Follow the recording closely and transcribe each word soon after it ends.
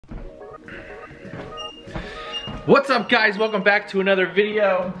What's up guys, welcome back to another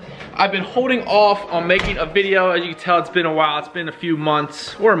video. I've been holding off on making a video. As you can tell, it's been a while. It's been a few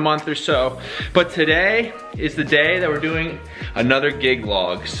months or a month or so. But today is the day that we're doing another gig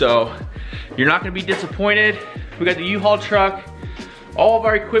log. So you're not gonna be disappointed. We got the U-Haul truck, all of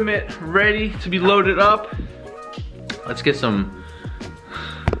our equipment ready to be loaded up. Let's get some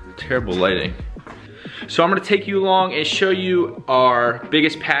terrible lighting. So I'm gonna take you along and show you our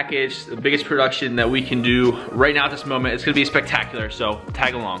biggest package, the biggest production that we can do right now at this moment. It's gonna be spectacular, so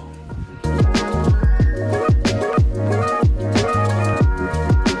tag along.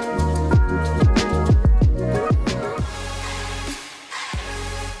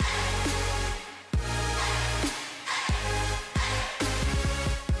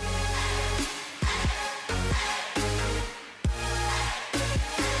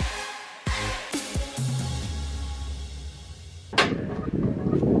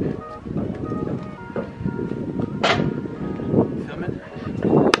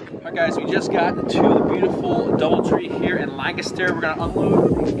 Guys, we just got to the beautiful DoubleTree here in Lancaster. We're gonna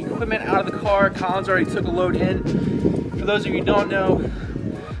unload equipment out of the car. Colin's already took a load in. For those of you who don't know,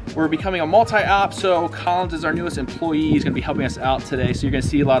 we're becoming a multi-op, so Collins is our newest employee. He's gonna be helping us out today, so you're gonna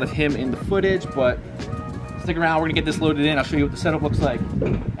see a lot of him in the footage, but stick around, we're gonna get this loaded in. I'll show you what the setup looks like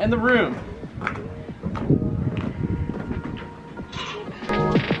and the room.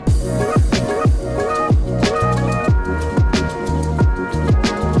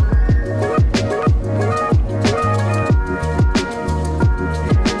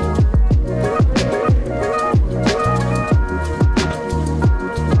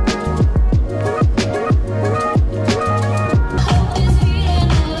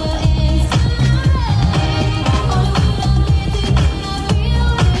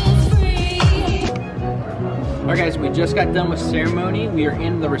 Alright guys, we just got done with ceremony. We are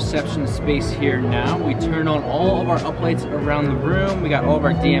in the reception space here now. We turned on all of our uplights around the room. We got all of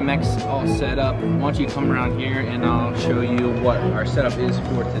our DMX all set up. Why don't you come around here and I'll show you what our setup is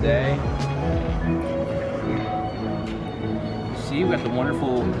for today. See, we got the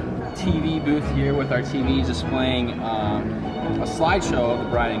wonderful TV booth here with our TVs displaying a slideshow of the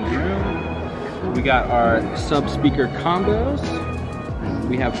bride and groom. We got our sub-speaker combos.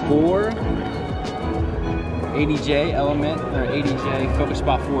 We have 4 ADJ element, or ADJ focus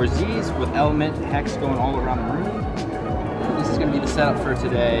spot 4Zs with element hex going all around the room. This is gonna be the setup for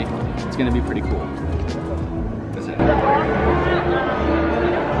today. It's gonna be pretty cool.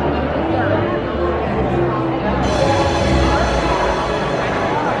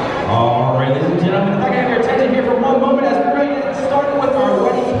 All right, ladies and gentlemen, if I can have your attention here for one moment as we're ready to get started with our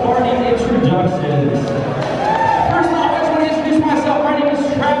wedding party introductions. First off, I just want to introduce myself. My name is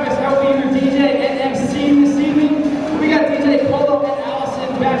Travis. I will be your DJ and MC this evening. We got DJ Polo and Allison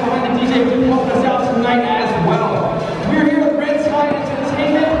back behind the DJ booth helping us out tonight as well. We're here with Red Sky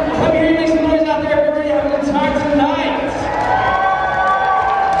Entertainment. Let me hear you make some noise out there if you're ready to have a good time tonight.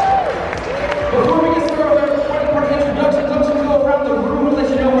 Before we get started with our wedding party introductions, I'm just going to go around the room and let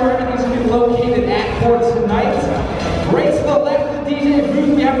you know where everything's going to be located at for tonight. Right to the left of the DJ booth,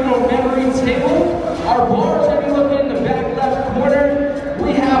 we have our memory table. Our bar is going to be located in the back left corner.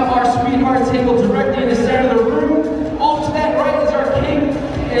 We have our sweetheart table directly in the center of the room. Off to that right is our cake,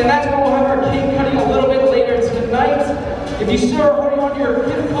 and that's where we'll have our cake cutting a little bit later tonight. If you still are holding on to your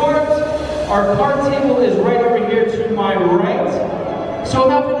gift cards, our card table is right over here to my right. So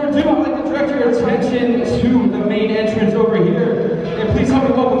without further ado, I'd like to direct your attention to the main entrance over here. And please help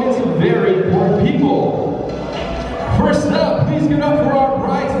me welcome in some very important people. First up, please give it up for our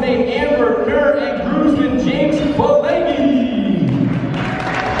bridesmaid Amber Nur and groomsman James Balegi.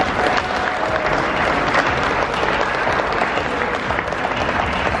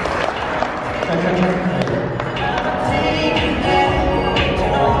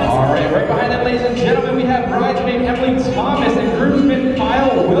 Alright, right behind them, ladies and gentlemen, we have bridesmaid Emily Thomas and groomsman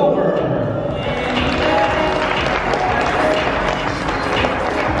Kyle Wilbur.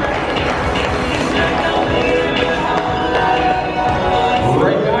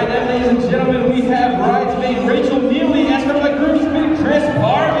 Right behind them, ladies and gentlemen, we have bridesmaid Rachel Neely, escorted by groomsman Chris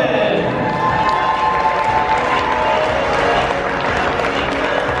Barvin.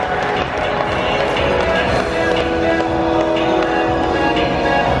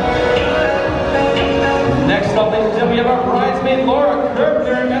 Next up, ladies and gentlemen, we have our bridesmaid Laura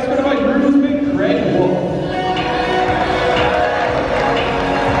Kirkner, escorted by groomsman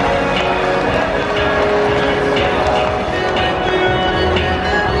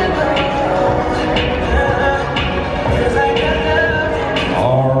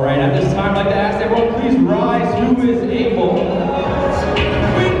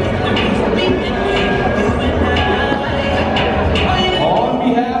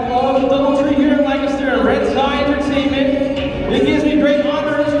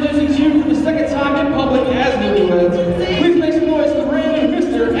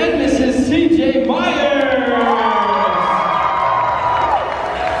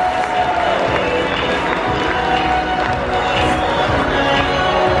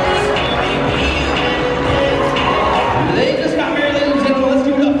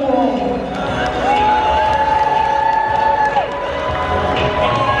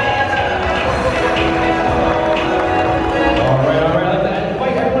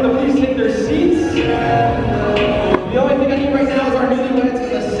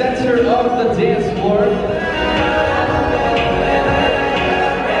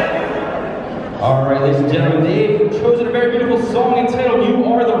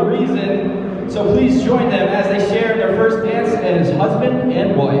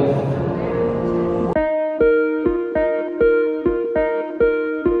life.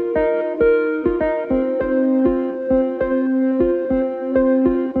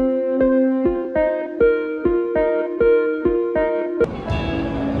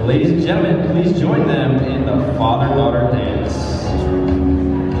 Ladies and gentlemen, please join them in the father-daughter dance.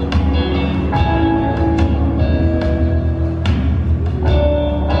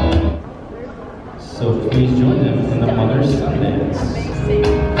 So please join them in the mother-son dance.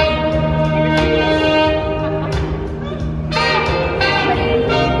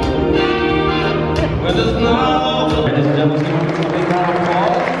 With us now. Ladies and gentlemen, give them a big round of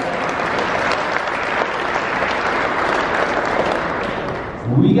applause.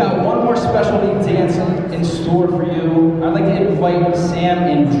 We got one more specialty dance in store for you. I'd like to invite Sam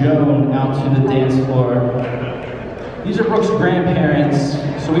and Joan out to the dance floor. These are Brooke's grandparents,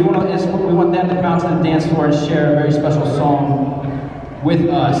 so we want them to come out to the dance floor and share a very special song with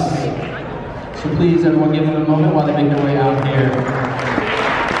us. So please, everyone, give them a moment while they make their way out here.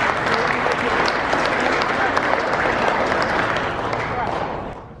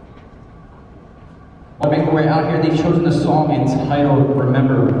 While they make their way out here, they've chosen a song entitled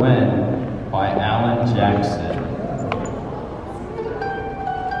 "Remember When" by Alan Jackson.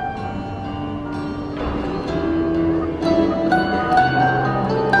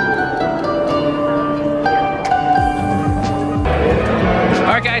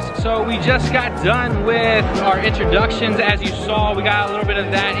 So we just got done with our introductions. As you saw, we got a little bit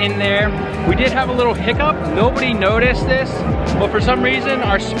of that in there. We did have a little hiccup. Nobody noticed this, but for some reason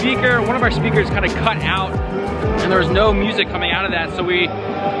our speaker, one of our speakers kind of cut out and there was no music coming out of that. So we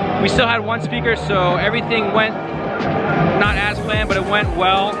still had one speaker, so everything went not as planned, but it went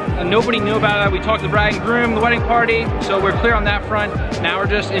well. And nobody knew about it. We talked to the bride and groom, the wedding party, so we're clear on that front. Now we're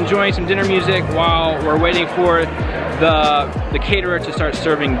just enjoying some dinner music while we're waiting for the caterer to start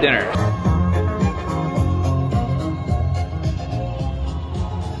serving dinner.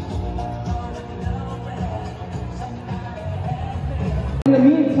 In the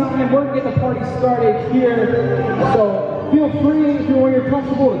meantime, we're gonna get the party started here. So feel free, if you're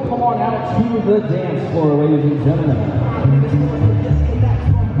comfortable, to come on out to the dance floor, ladies and gentlemen.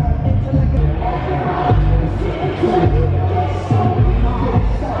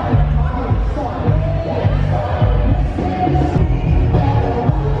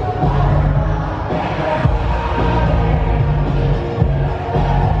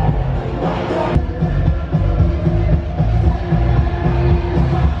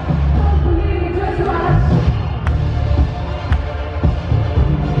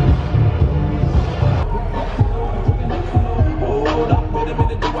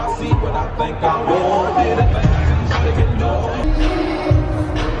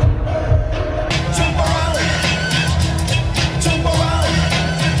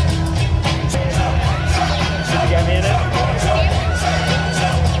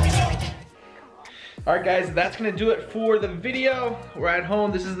 Alright guys, that's gonna do it for the video. We're at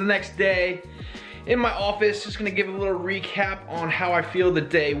home, this is the next day in my office. Just gonna give a little recap on how I feel the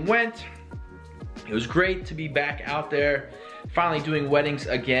day went. It was great to be back out there, finally doing weddings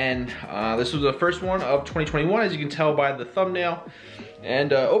again. This was the first one of 2021, as you can tell by the thumbnail.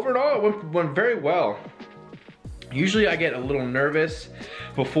 And overall, it went very well. Usually I get a little nervous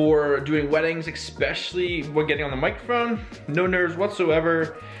before doing weddings, especially when getting on the microphone. No nerves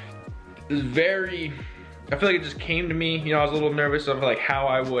whatsoever. It was I feel like it just came to me. You know, I was a little nervous of like how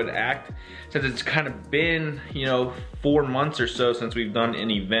I would act, since it's kind of been, you know, 4 months or so since we've done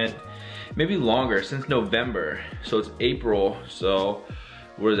an event. Maybe longer, since November. So it's April, so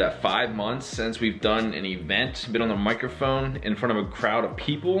what is that, 5 months since we've done an event, been on the microphone in front of a crowd of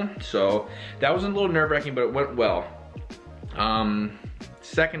people. So that was a little nerve-wracking, but it went well.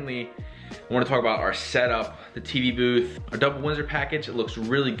 Secondly, I want to talk about our setup, the TV booth, our double Windsor package. It looks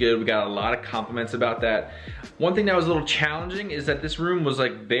really good. We got a lot of compliments about that. One thing that was a little challenging is that this room was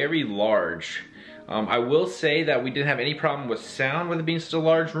like very large. I will say that we didn't have any problem with sound with it being such a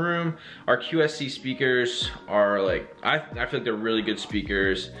large room. Our QSC speakers are like, I feel like they're really good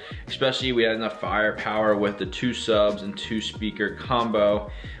speakers, especially we had enough firepower with the 2 subs and 2 speaker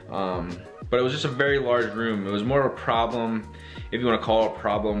combo. But it was just a very large room. It was more of a problem, if you want to call it a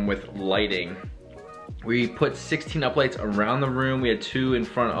problem, with lighting. We put 16 uplights around the room. We had 2 in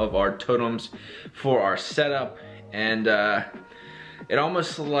front of our totems for our setup, and it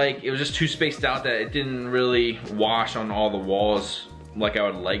almost like it was just too spaced out that it didn't really wash on all the walls like I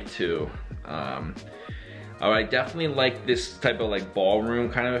would like to. I definitely like this type of like ballroom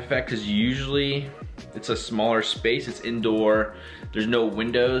kind of effect, because usually it's a smaller space, it's indoor, there's no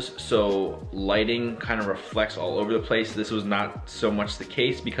windows, so lighting kind of reflects all over the place. This was not so much the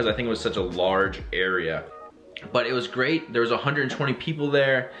case because I think it was such a large area. But it was great. There was 120 people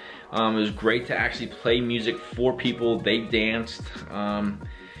there. It was great to actually play music for people. They danced.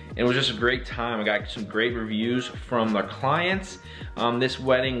 It was just a great time. I got some great reviews from the clients. This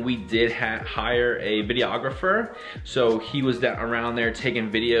wedding, we did hire a videographer. So he was around there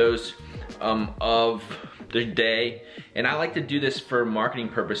taking videos of the day. And I like to do this for marketing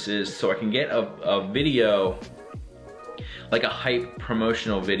purposes, so I can get a video, like a hype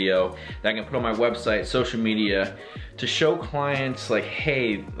promotional video that I can put on my website, social media, to show clients like,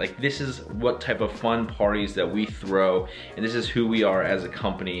 hey, like this is what type of fun parties that we throw, and this is who we are as a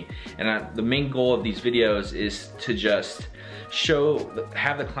company. And the main goal of these videos is to just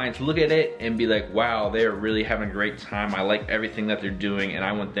have the clients look at it and be like, wow, they're really having a great time. I like everything that they're doing, and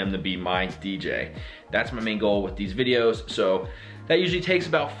I want them to be my DJ. That's my main goal with these videos. So that usually takes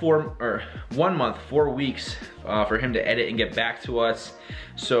about 1 month, 4 weeks for him to edit and get back to us.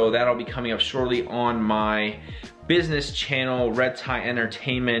 So that'll be coming up shortly on my business channel, Red Tie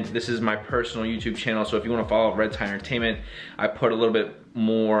Entertainment. This is my personal YouTube channel, so if you want to follow Red Tie Entertainment, I put a little bit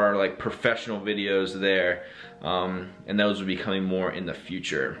more like professional videos there, and those will be coming more in the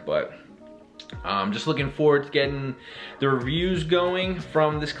future. But I'm just looking forward to getting the reviews going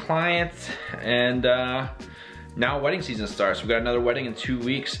from this client, and now wedding season starts. We got another wedding in 2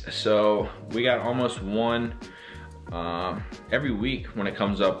 weeks, so we got almost one every week when it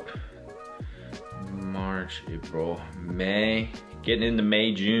comes up. March, April, May, getting into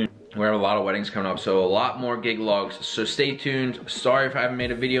May, June. We have a lot of weddings coming up, so a lot more gig logs, so stay tuned. Sorry if I haven't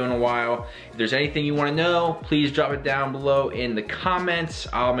made a video in a while. If there's anything you want to know, please drop it down below in the comments.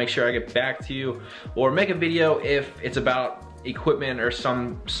 I'll make sure I get back to you, or make a video if it's about equipment or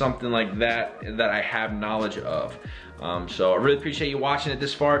something like that I have knowledge of. So I really appreciate you watching it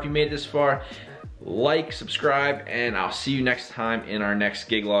this far. If you made it this far, like, subscribe, and I'll see you next time in our next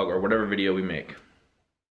gig log or whatever video we make.